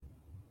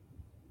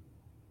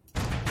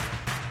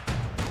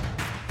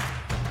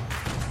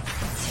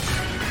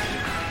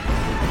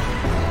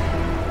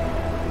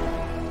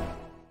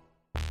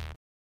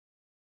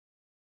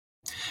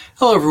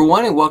Hello,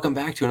 everyone, and welcome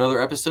back to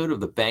another episode of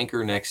The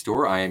Banker Next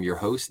Door. I am your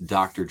host,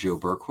 Dr. Joe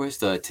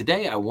Berquist.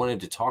 Today, I wanted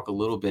to talk a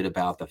little bit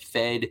about the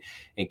Fed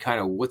and kind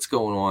of what's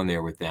going on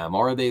there with them.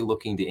 Are they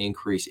looking to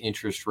increase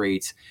interest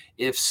rates?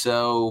 If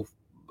so,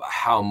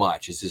 how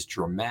much? Is this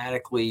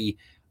dramatically,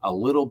 a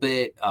little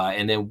bit?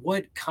 And then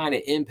what kind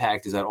of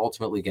impact is that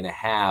ultimately going to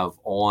have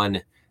on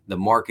the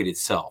market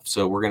itself?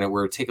 So we're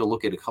gonna take a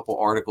look at a couple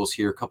articles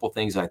here, a couple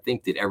things I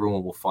think that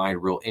everyone will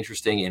find real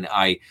interesting. And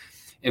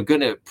I'm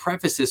going to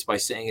preface this by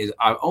saying is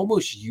I'm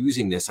almost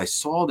using this. I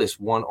saw this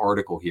one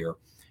article here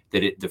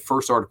the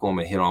first article I'm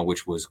going to hit on,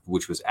 which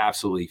was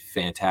absolutely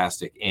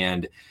fantastic.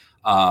 And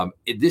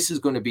this is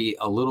going to be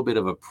a little bit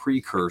of a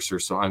precursor.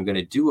 So I'm going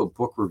to do a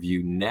book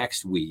review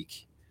next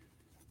week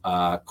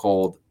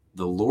called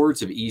The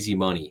Lords of Easy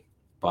Money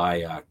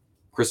by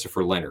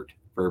Christopher Leonard.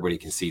 If everybody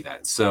can see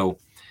that. So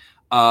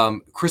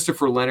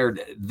Christopher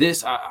Leonard,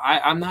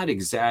 I'm not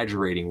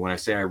exaggerating when I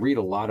say I read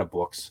a lot of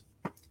books.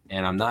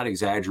 And I'm not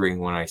exaggerating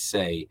when I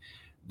say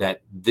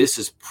that this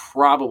is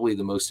probably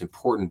the most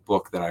important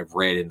book that I've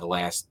read in the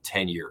last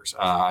 10 years.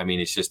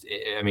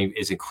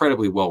 It's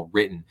incredibly well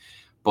written.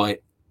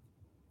 But,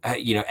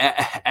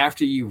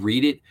 after you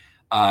read it,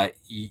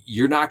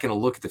 you're not going to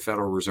look at the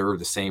Federal Reserve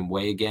the same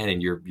way again.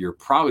 And you're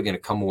probably going to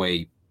come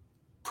away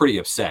pretty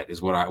upset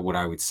is what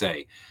I would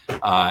say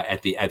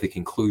at the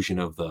conclusion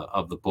of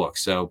the book.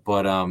 So,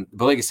 but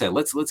like I said,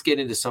 let's get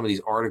into some of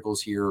these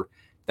articles here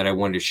that I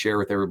wanted to share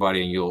with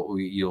everybody, and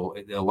you'll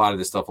a lot of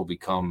this stuff will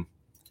become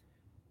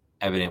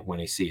evident when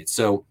I see it.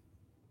 So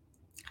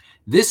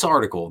this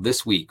article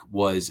this week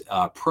was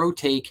pro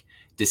take: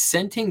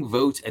 dissenting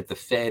votes at the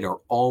Fed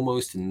are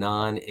almost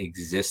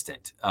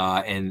non-existent.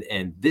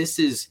 And this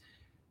is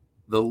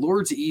the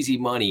Lord's Easy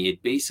Money.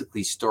 It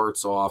basically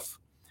starts off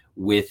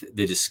with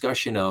the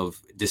discussion of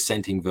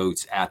dissenting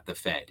votes at the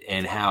Fed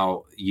and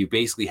how you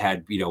basically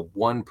had,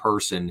 one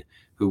person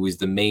who was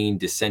the main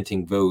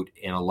dissenting vote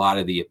in a lot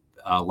of the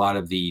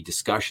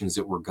discussions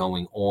that were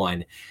going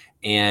on.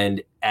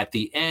 And at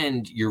the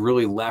end, you're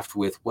really left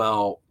with,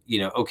 well,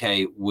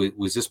 okay,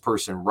 was this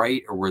person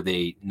right or were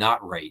they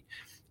not right?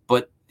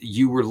 But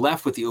you were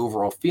left with the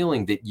overall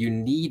feeling that you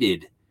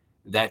needed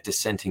that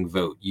dissenting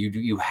vote.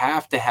 You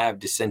have to have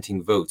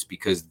dissenting votes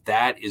because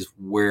that is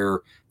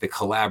where the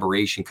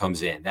collaboration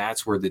comes in.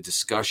 That's where the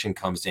discussion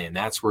comes in.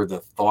 That's where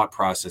the thought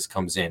process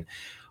comes in.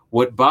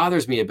 What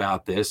bothers me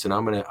about this, and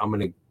I'm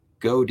gonna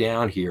go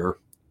down here.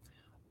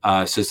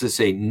 So to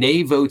say,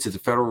 nay votes at the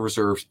Federal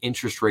Reserve's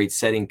interest rate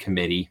setting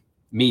committee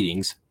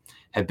meetings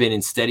have been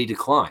in steady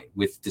decline,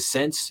 with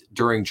dissents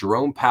during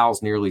Jerome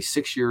Powell's nearly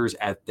 6 years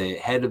at the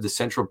head of the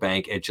central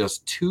bank at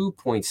just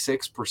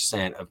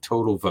 2.6% of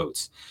total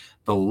votes,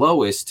 the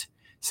lowest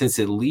since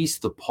at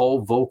least the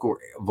Paul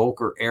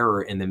Volcker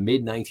era in the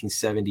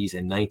mid-1970s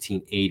and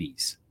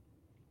 1980s.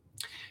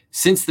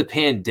 Since the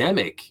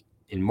pandemic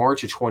in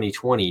March of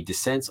 2020,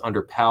 dissents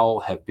under Powell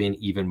have been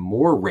even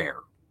more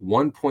rare,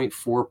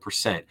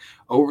 1.4%.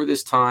 Over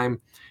this time,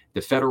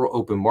 the Federal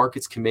Open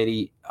Markets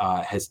Committee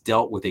has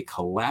dealt with a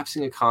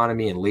collapsing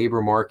economy and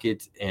labor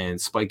market and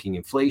spiking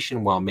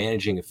inflation while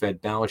managing a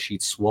Fed balance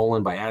sheet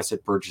swollen by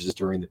asset purchases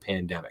during the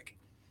pandemic.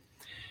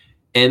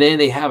 And then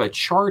they have a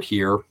chart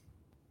here.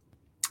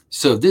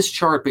 So this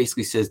chart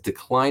basically says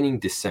declining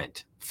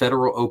dissent.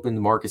 Federal Open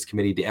Markets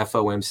Committee, the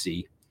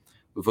FOMC,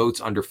 the votes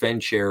under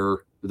Fed chairs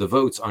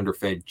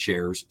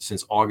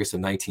since August of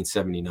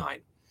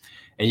 1979.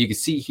 And you can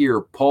see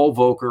here, Paul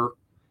Volcker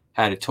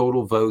had a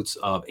total votes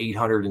of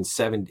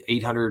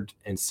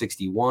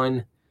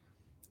 861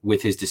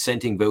 with his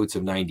dissenting votes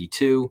of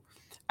 92.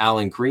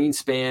 Alan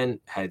Greenspan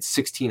had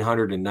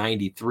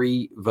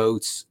 1,693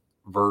 votes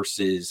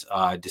versus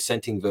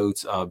dissenting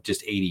votes of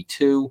just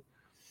 82.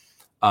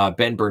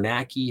 Ben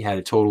Bernanke had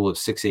a total of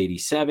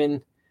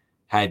 687,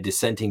 had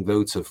dissenting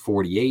votes of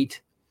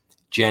 48.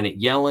 Janet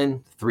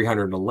Yellen,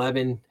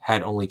 311,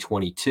 had only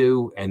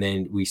 22. And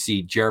then we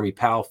see Jeremy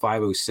Powell,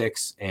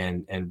 506.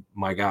 And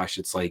my gosh,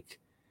 it's like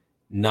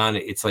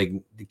you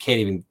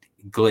can't even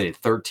glit it,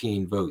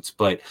 13 votes.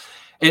 But,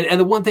 and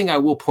the one thing I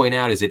will point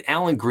out is that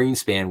Alan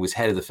Greenspan was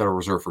head of the Federal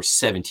Reserve for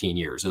 17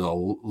 years. It's a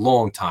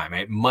long time.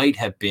 It might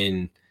have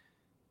been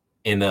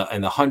in the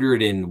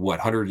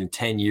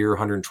 110 year,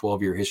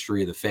 112 year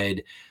history of the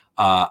Fed.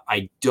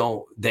 He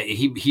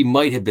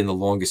might have been the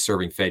longest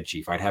serving Fed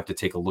chief. I'd have to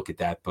take a look at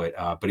that, but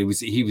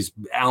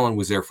Alan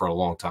was there for a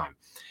long time.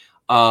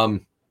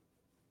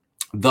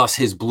 Thus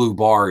his blue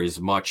bar is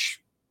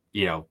much,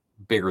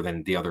 bigger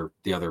than the other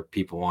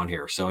people on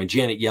here. So, and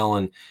Janet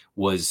Yellen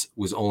was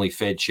only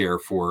Fed chair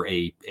for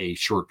a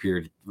short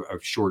period,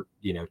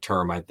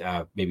 term,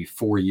 maybe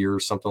 4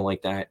 years, something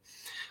like that.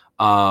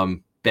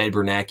 Ben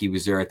Bernanke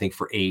was there, I think,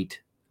 for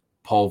 8.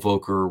 Paul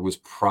Volcker was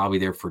probably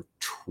there for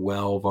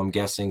 12, I'm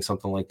guessing,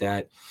 something like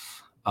that.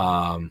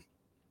 But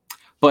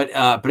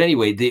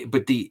anyway,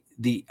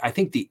 I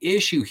think the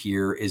issue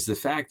here is the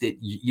fact that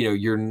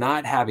you're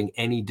not having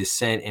any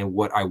dissent, and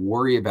what I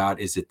worry about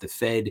is that the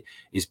Fed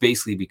is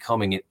basically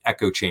becoming an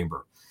echo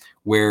chamber,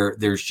 where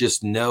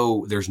there's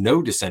no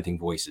dissenting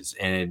voices,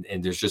 and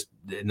there's just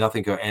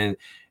nothing.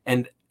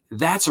 And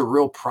that's a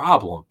real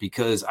problem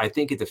because I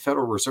think at the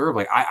Federal Reserve,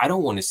 like I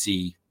don't want to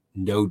see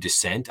no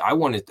dissent. I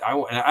want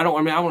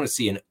to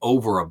see an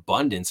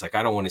overabundance. Like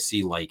I don't want to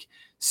see like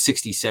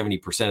 60,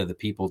 70% of the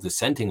people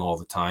dissenting all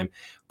the time.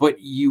 But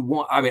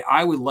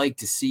I would like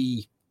to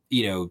see,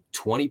 20%,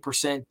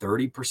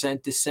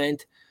 30%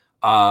 dissent.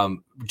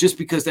 Just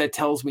because that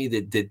tells me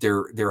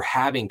that they're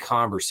having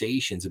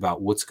conversations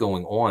about what's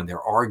going on.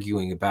 They're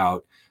arguing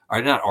about,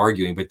 are not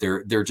arguing, but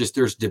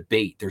there's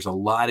debate. There's a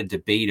lot of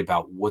debate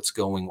about what's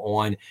going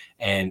on,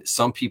 and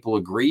some people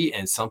agree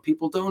and some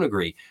people don't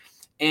agree.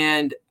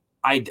 And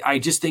I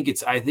just think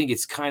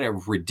it's kind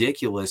of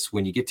ridiculous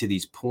when you get to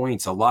these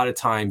points. A lot of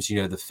times,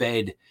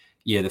 the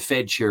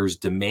Fed chairs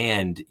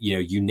demand,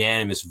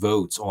 unanimous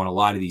votes on a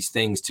lot of these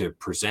things to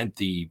present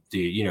to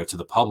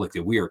the public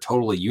that we are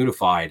totally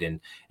unified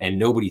and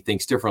nobody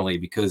thinks differently.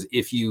 Because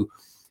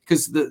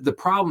the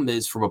problem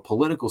is, from a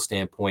political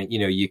standpoint,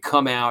 you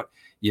come out,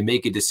 you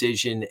make a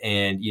decision,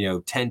 and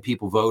 10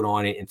 people vote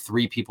on it and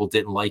 3 people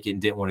didn't like it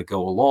and didn't want to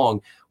go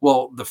along.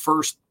 Well, the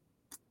first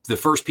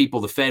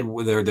people the Fed,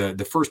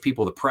 the first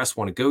people the press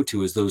want to go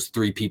to is those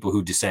 3 people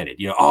who dissented.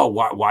 Oh,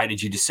 why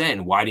did you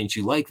dissent? Why didn't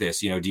you like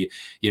this? Do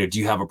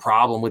you have a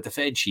problem with the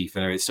Fed chief?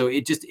 And so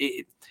it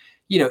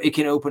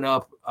can open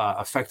up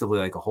effectively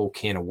like a whole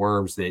can of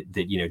worms that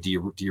do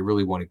you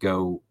really want to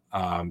go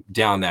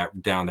down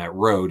that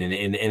road?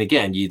 And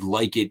again, you'd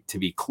like it to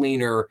be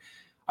cleaner.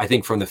 I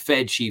think from the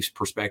Fed chief's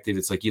perspective,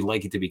 it's like you'd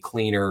like it to be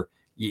cleaner.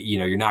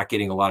 You're not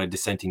getting a lot of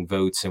dissenting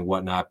votes and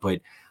whatnot. But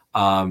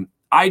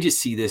I just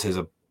see this as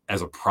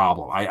a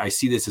problem. I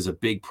see this as a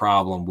big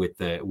problem with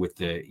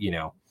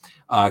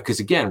because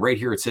again, right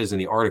here it says in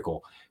the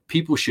article,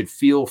 people should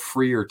feel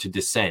freer to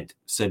dissent,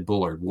 said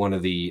Bullard, one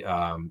of the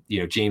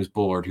James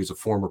Bullard, who's a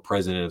former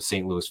president of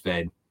St. Louis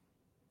Fed.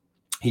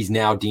 He's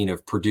now dean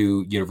of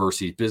Purdue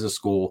University's Business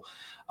School.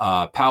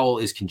 Powell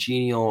is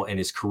congenial and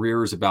his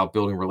career is about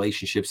building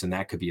relationships, and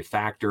that could be a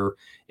factor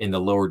in the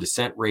lower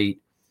dissent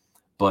rate.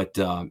 But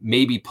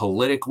maybe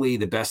politically,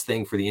 the best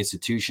thing for the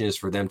institution is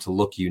for them to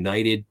look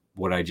united.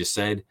 What I just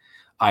said,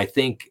 I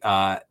think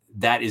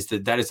that is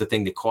the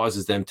thing that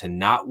causes them to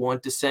not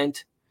want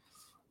dissent.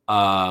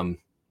 But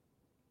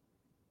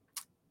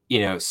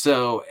it's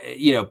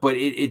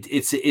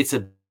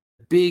a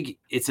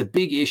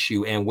big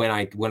issue. And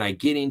when I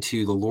get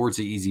into the Lords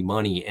of Easy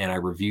Money and I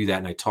review that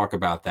and I talk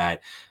about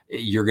that,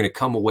 you're going to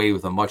come away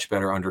with a much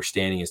better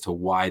understanding as to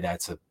why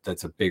that's a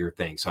bigger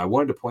thing. So I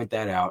wanted to point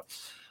that out.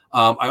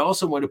 I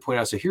also wanted to point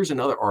out, so here's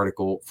another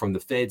article from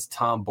the Fed's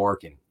Tom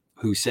Barkin,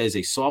 who says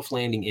a soft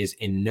landing is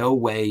in no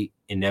way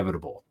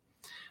inevitable.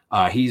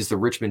 He's the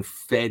Richmond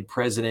Fed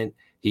president.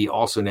 He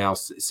also now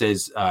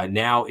says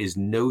now is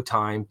no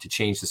time to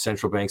change the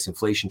central bank's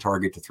inflation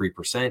target to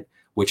 3%,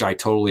 which I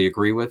totally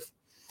agree with.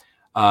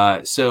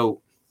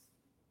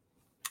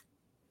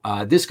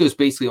 This goes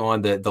basically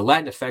on the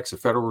latent effects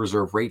of Federal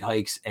Reserve rate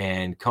hikes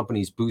and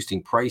companies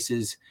boosting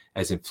prices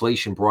as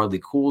inflation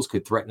broadly cools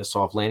could threaten a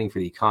soft landing for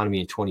the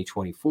economy in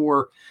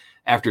 2024.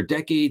 After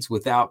decades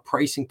without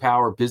pricing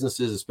power,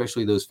 businesses,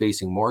 especially those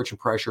facing margin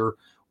pressure,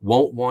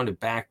 won't want to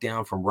back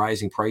down from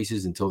rising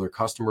prices until their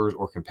customers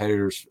or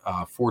competitors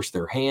force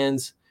their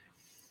hands.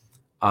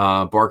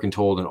 Barkin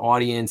told an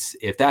audience,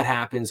 if that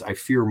happens, I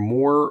fear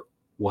more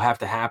will have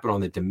to happen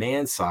on the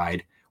demand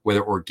side,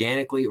 whether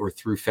organically or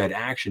through Fed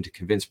action, to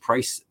convince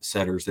price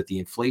setters that the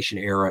inflation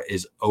era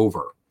is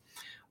over.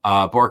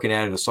 Barkin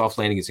added a soft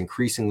landing is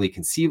increasingly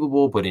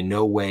conceivable, but in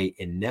no way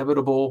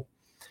inevitable.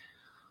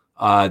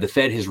 The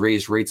Fed has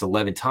raised rates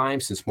 11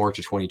 times since March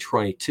of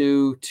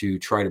 2022 to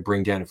try to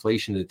bring down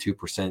inflation to the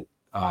 2%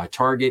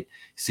 target.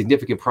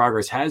 Significant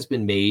progress has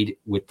been made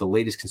with the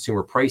latest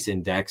consumer price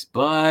index,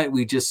 but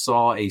we just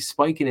saw a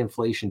spike in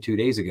inflation 2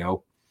 days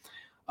ago.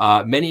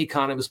 Many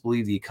economists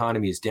believe the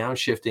economy is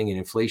downshifting and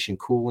inflation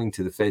cooling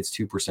to the Fed's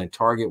 2%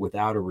 target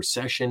without a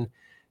recession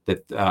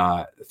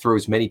that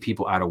throws many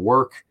people out of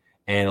work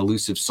and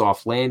elusive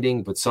soft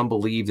landing. But some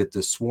believe that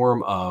the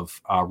swarm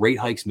of rate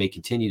hikes may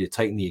continue to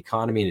tighten the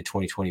economy into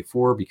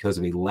 2024 because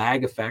of a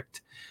lag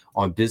effect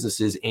on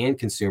businesses and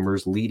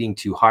consumers, leading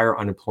to higher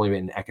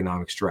unemployment and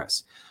economic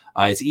stress.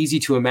 It's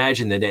easy to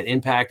imagine that that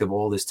impact of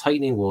all this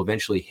tightening will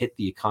eventually hit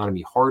the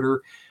economy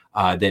harder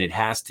than it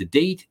has to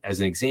date. As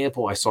an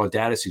example, I saw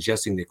data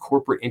suggesting that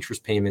corporate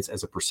interest payments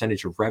as a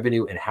percentage of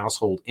revenue and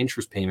household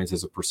interest payments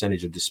as a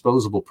percentage of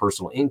disposable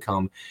personal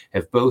income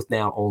have both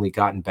now only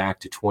gotten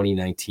back to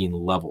 2019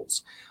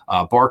 levels.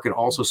 Barkin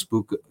also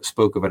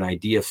spoke of an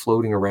idea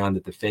floating around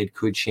that the Fed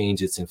could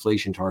change its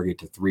inflation target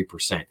to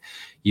 3%.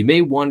 You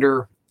may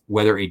wonder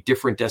whether a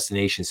different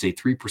destination, say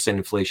 3%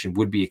 inflation,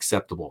 would be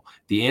acceptable.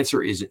 The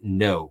answer is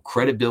no.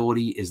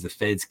 Credibility is the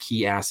Fed's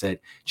key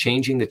asset.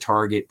 Changing the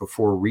target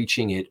before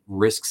reaching it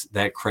risks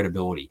that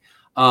credibility.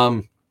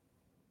 If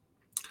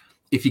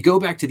you go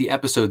back to the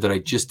episode that I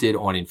just did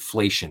on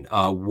inflation,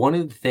 one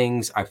of the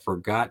things I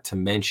forgot to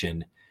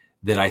mention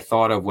that I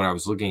thought of when I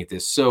was looking at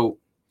this. So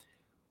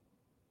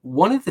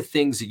one of the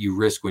things that you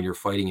risk when you're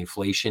fighting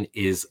inflation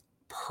is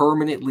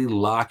permanently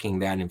locking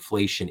that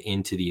inflation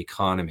into the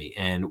economy.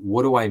 And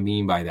what do I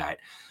mean by that?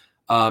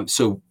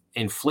 So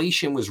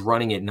inflation was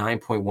running at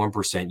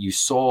 9.1%. You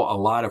saw a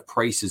lot of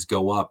prices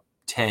go up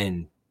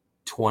 10,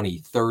 20,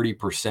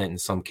 30% in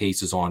some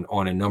cases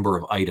on a number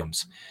of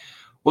items.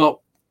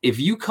 Well, if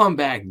you come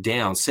back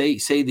down, say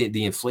that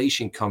the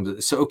inflation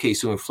comes, so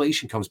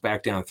inflation comes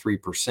back down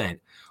 3%.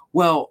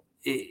 Well,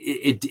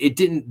 it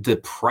didn't, the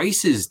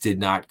prices did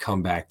not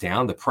come back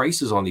down. The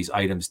prices on these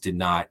items did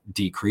not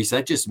decrease.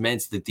 That just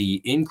meant that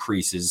the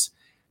increases,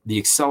 the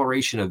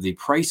acceleration of the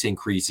price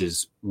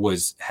increases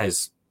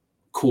has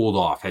cooled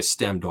off, has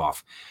stemmed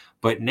off.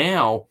 But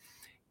now,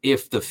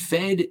 if the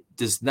Fed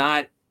does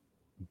not,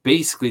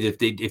 basically, if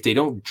they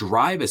don't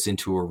drive us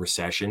into a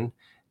recession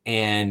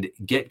and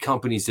get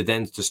companies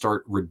to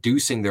start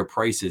reducing their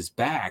prices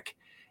back,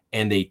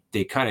 and they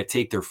kind of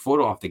take their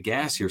foot off the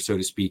gas here, so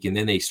to speak, and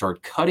then they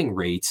start cutting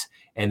rates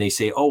and they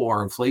say, oh,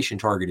 our inflation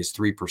target is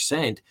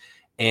 3%.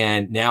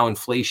 And now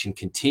inflation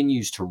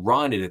continues to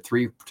run at a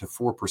 3 to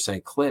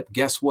 4% clip.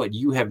 Guess what?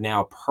 You have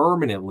now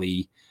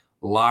permanently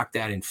locked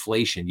that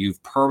inflation.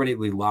 You've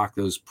permanently locked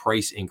those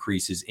price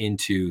increases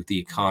into the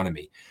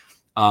economy.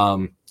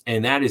 And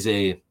that is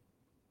a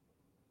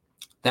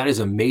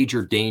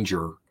major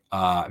danger,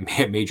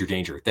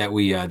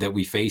 that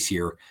we face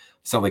here.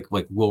 Sound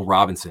like Will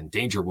Robinson,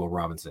 danger Will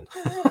Robinson.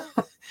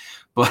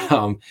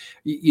 But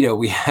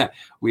we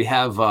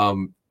have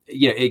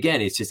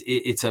again,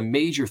 it's a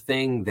major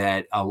thing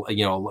that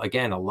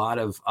again, a lot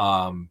of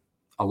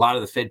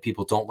the Fed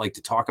people don't like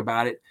to talk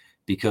about it,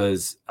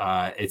 because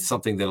it's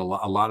something that a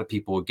lot of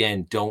people,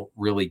 again, don't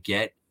really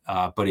get,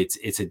 but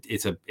it's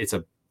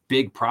a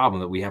big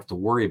problem that we have to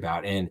worry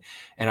about. And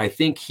I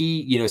think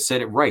he said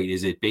it right.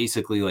 Is it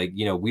basically like,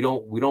 we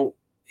don't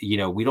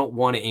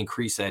want to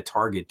increase that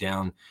target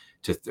down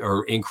to,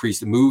 or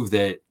move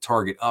that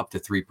target up to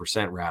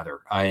 3%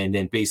 rather, and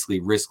then basically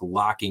risk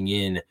locking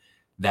in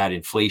that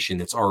inflation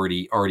that's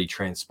already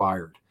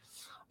transpired.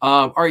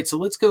 All right, so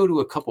let's go to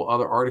a couple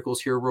other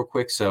articles here real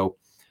quick. So,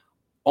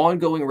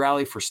 ongoing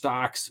rally for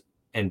stocks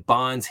and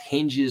bonds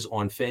hinges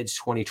on Fed's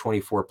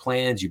 2024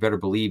 plans. You better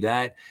believe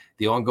that.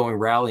 The ongoing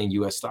rally in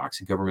U.S. stocks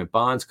and government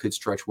bonds could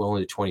stretch well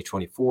into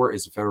 2024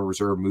 as the Federal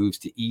Reserve moves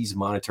to ease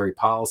monetary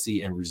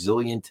policy and a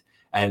resilient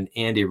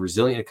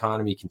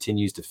economy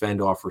continues to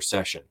fend off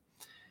recession.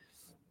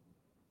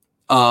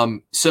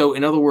 So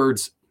in other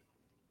words,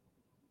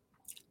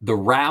 the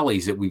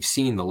rallies that we've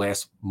seen the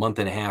last month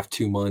and a half,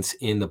 2 months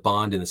in the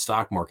bond and the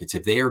stock markets,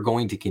 if they are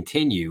going to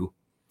continue,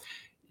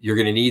 you're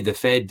going to need the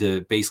Fed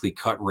to basically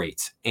cut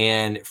rates.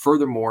 And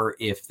furthermore,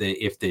 if the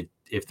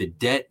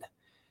debt,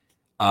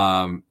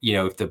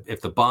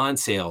 if the bond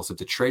sales, if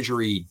the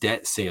Treasury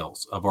debt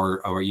sales of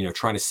our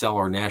trying to sell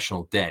our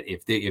national debt,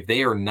 if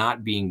they are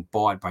not being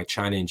bought by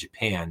China and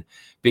Japan,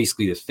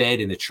 basically the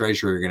Fed and the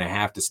Treasury are going to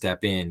have to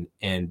step in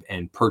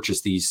and purchase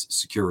these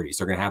securities.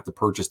 They're going to have to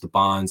purchase the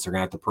bonds. They're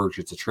going to have to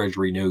purchase the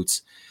Treasury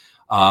notes.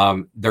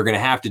 They're going to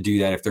have to do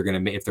that if they're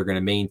going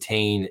to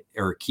maintain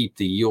or keep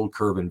the yield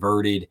curve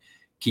inverted,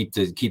 keep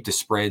the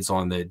spreads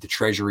on the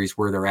Treasuries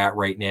where they're at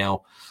right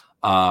now.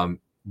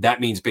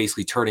 That means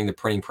basically turning the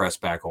printing press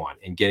back on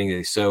and getting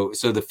this. So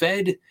the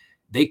Fed,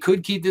 they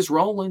could keep this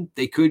rolling.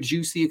 They could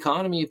juice the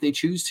economy if they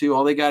choose to.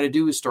 All they got to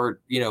do is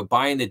start,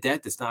 buying the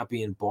debt that's not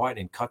being bought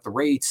and cut the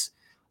rates.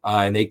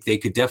 And they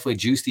could definitely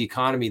juice the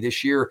economy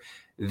this year.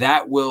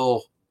 That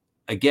will,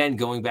 again,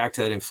 going back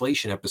to that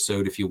inflation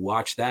episode, if you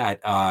watch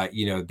that,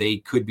 they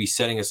could be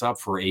setting us up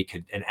for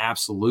an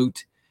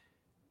absolute.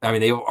 I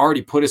mean, they've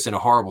already put us in a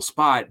horrible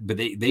spot, but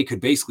they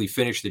could basically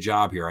finish the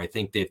job here. I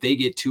think that if they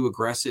get too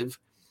aggressive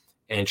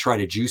and try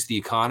to juice the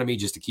economy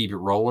just to keep it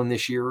rolling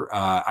this year,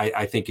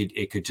 I think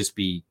it could just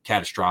be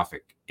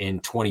catastrophic in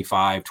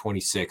 25,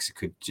 26.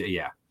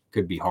 It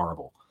could be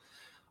horrible.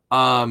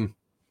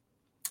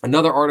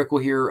 Another article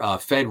here,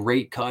 Fed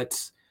rate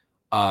cuts.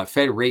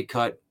 Fed rate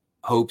cut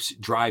hopes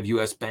drive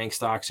U.S. bank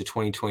stocks to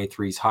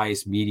 2023's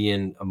highest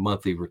median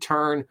monthly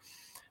return.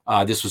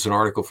 This was an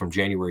article from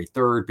January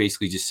 3rd,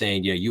 basically just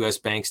saying, U.S.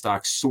 bank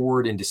stocks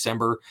soared in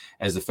December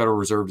as the Federal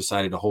Reserve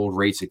decided to hold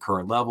rates at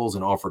current levels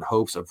and offered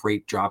hopes of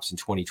rate drops in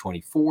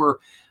 2024.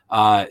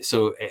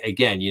 So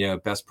again,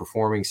 best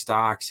performing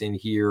stocks in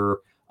here,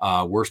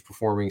 worst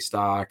performing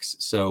stocks.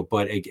 So,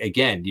 but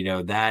again,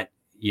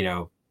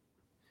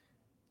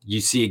 you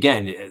see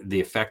again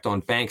the effect on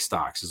bank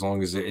stocks. As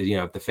long as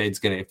if the Fed's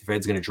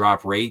gonna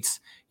drop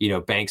rates,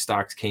 bank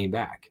stocks came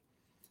back.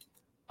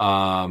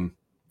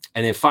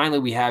 And then finally,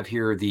 we have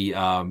here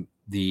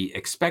the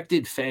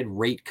expected Fed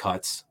rate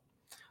cuts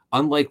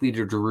unlikely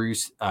to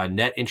reduce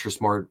net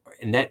interest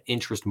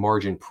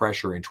margin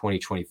pressure in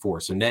 2024.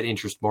 So net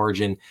interest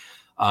margin,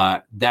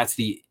 that's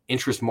the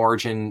interest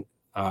margin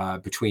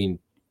between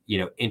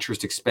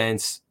interest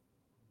expense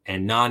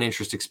and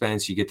non-interest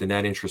expense. You get the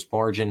net interest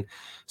margin.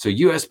 So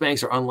U.S.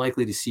 banks are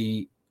unlikely to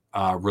see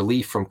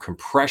relief from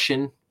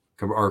compression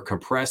or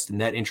compressed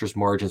net interest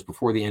margins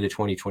before the end of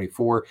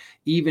 2024,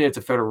 even if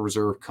the Federal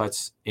Reserve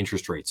cuts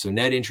interest rates. So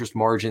net interest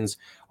margins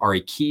are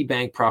a key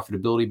bank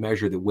profitability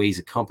measure that weighs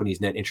a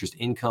company's net interest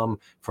income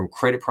from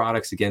credit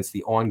products against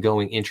the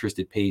ongoing interest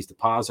it pays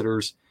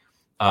depositors.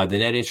 The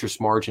net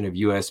interest margin of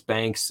U.S.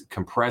 banks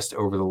compressed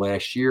over the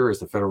last year as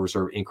the Federal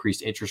Reserve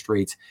increased interest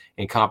rates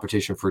and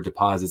competition for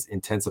deposits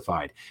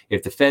intensified.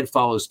 If the Fed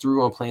follows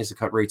through on plans to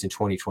cut rates in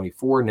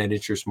 2024, net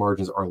interest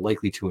margins are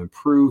likely to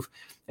improve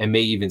and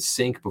may even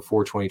sink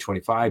before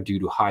 2025 due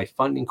to high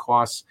funding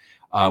costs,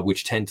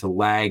 which tend to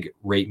lag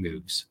rate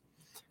moves.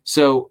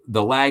 So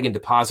the lag in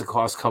deposit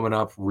costs coming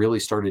up really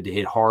started to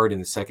hit hard in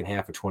the second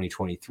half of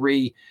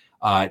 2023.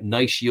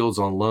 Nice yields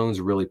on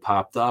loans really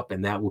popped up,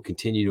 and that will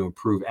continue to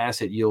improve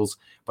asset yields.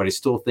 But I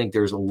still think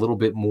there's a little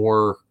bit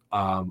more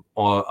of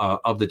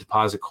the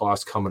deposit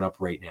costs coming up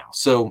right now.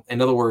 So in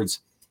other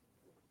words,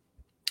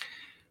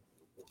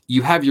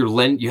 you have your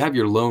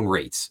loan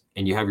rates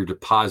and you have your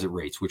deposit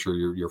rates, which are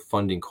your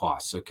funding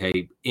costs.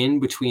 Okay,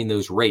 in between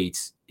those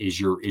rates is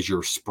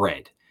your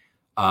spread.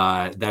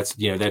 That's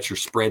your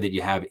spread that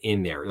you have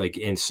in there.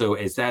 And so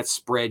as that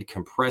spread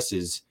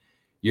compresses,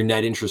 your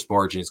net interest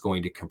margin is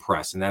going to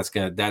compress, and that's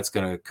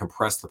gonna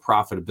compress the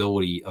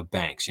profitability of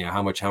banks.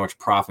 How much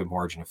profit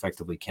margin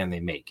effectively can they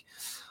make?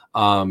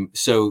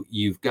 So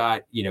you've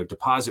got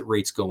deposit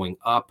rates going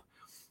up,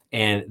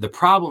 and the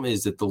problem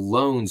is that the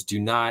loans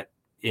do not,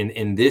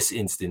 in this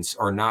instance,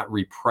 are not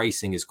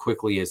repricing as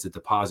quickly as the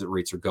deposit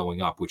rates are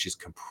going up, which is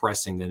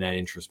compressing the net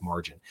interest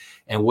margin.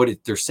 And what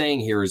they're saying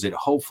here is that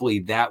hopefully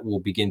that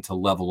will begin to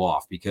level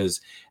off, because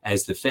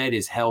as the Fed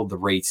has held the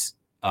rates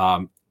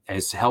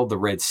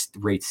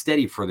rate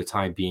steady for the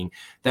time being,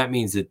 that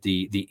means that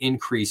the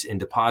increase in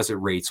deposit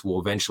rates will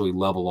eventually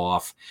level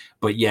off,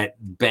 but yet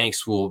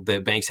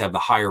the banks have the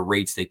higher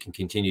rates they can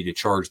continue to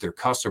charge their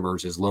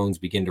customers as loans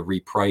begin to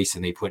reprice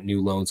and they put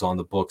new loans on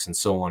the books and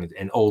so on,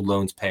 and old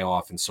loans pay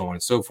off and so on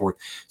and so forth.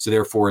 So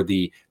therefore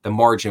the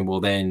margin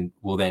will then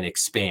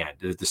expand.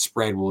 The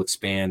spread will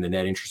expand, the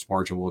net interest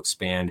margin will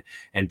expand,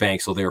 and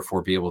banks will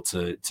therefore be able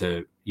to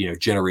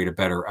generate a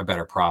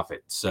better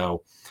profit.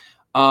 So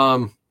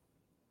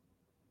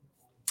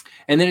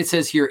and then it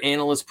says here,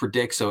 analysts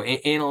predict. So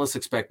analysts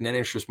expect net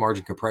interest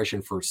margin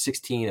compression for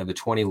 16 of the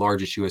 20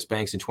 largest U.S.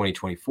 banks in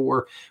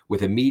 2024,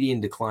 with a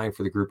median decline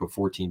for the group of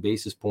 14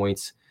 basis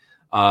points.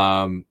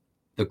 The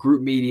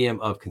group median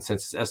of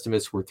consensus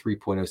estimates were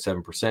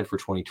 3.07% for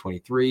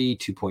 2023,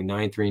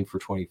 2.93% for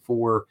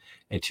 24,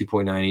 and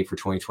 2.98% for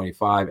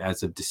 2025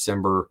 as of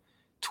December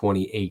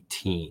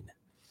 2018.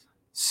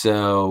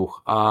 So,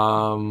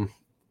 and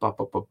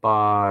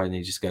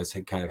they just got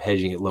kind of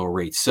hedging at lower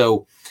rates.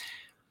 So,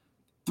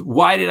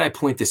 why did I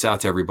point this out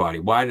to everybody?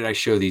 Why did I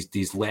show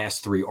these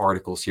last three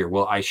articles here?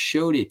 Well, I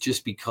showed it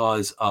just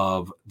because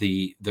of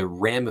the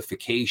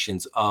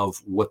ramifications of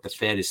what the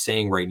Fed is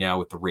saying right now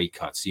with the rate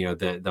cuts.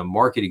 The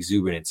market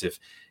exuberance. If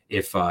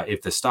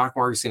the stock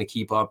market's going to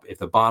keep up, if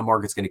the bond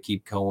market's going to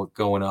keep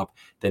going up,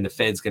 then the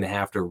Fed's going to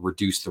have to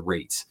reduce the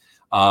rates.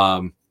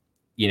 It's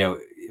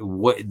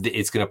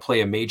going to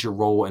play a major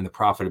role in the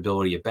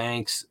profitability of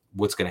banks.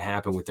 What's going to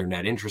happen with their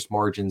net interest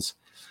margins?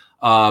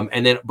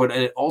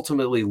 But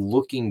ultimately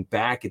looking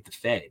back at the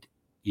Fed,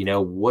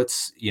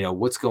 what's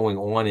going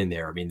on in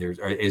there? I mean,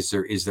 is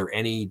there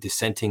any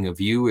dissenting of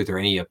view? Are there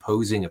any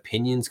opposing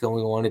opinions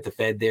going on at the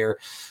Fed there?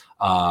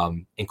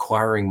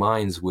 Inquiring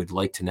minds would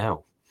like to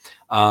know.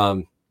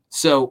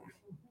 So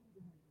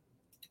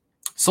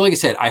like I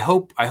said, I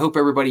hope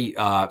everybody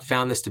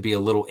found this to be a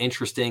little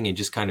interesting, and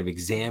just kind of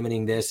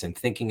examining this and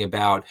thinking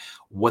about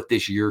what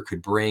this year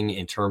could bring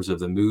in terms of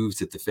the moves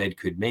that the Fed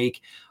could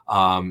make.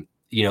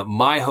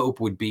 My hope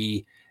would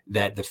be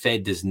that the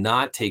Fed does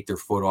not take their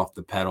foot off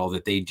the pedal,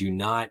 that they do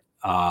not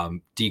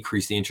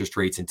decrease the interest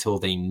rates until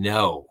they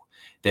know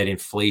that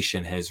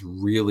inflation has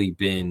really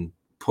been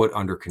put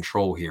under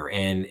control here.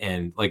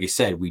 And like I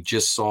said, we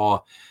just saw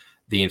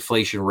the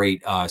inflation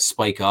rate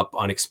spike up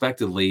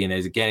unexpectedly. And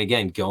as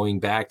again, going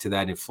back to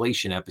that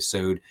inflation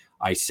episode,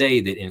 I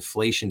say that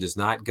inflation does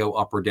not go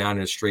up or down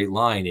in a straight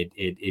line.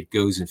 It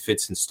goes in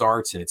fits and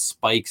starts, and it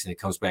spikes and it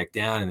comes back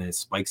down and then it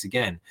spikes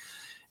again.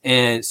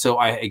 And so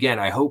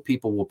I hope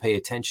people will pay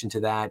attention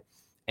to that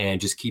and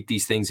just keep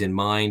these things in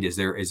mind as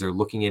they're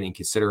looking at it and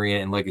considering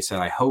it. And like I said,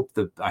 I hope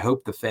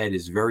the Fed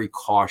is very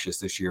cautious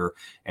this year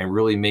and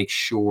really makes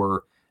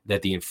sure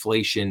that the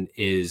inflation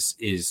is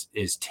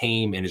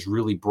tame and is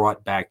really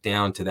brought back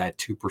down to that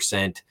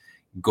 2%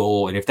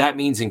 goal. And if that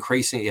means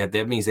increasing,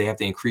 that means they have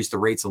to increase the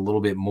rates a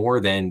little bit more,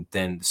 then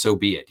so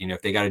be it.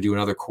 If they got to do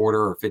another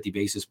quarter or 50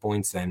 basis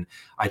points, then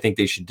I think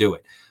they should do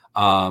it.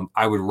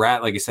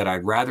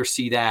 I'd rather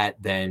see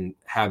that than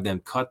have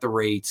them cut the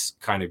rates,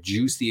 kind of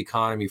juice the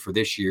economy for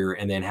this year,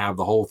 and then have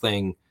the whole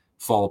thing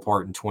fall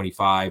apart in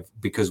 25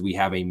 because we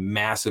have a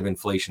massive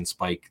inflation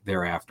spike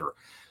thereafter.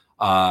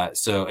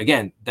 So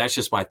again, that's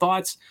just my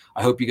thoughts.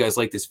 I hope you guys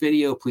like this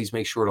video. Please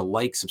make sure to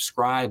like,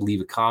 subscribe,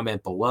 leave a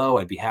comment below.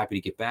 I'd be happy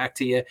to get back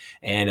to you,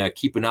 and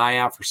keep an eye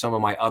out for some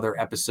of my other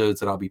episodes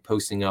that I'll be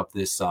posting up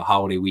this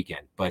holiday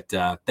weekend. But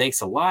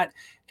thanks a lot,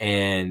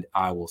 and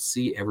I will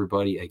see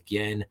everybody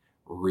again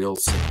real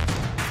soon.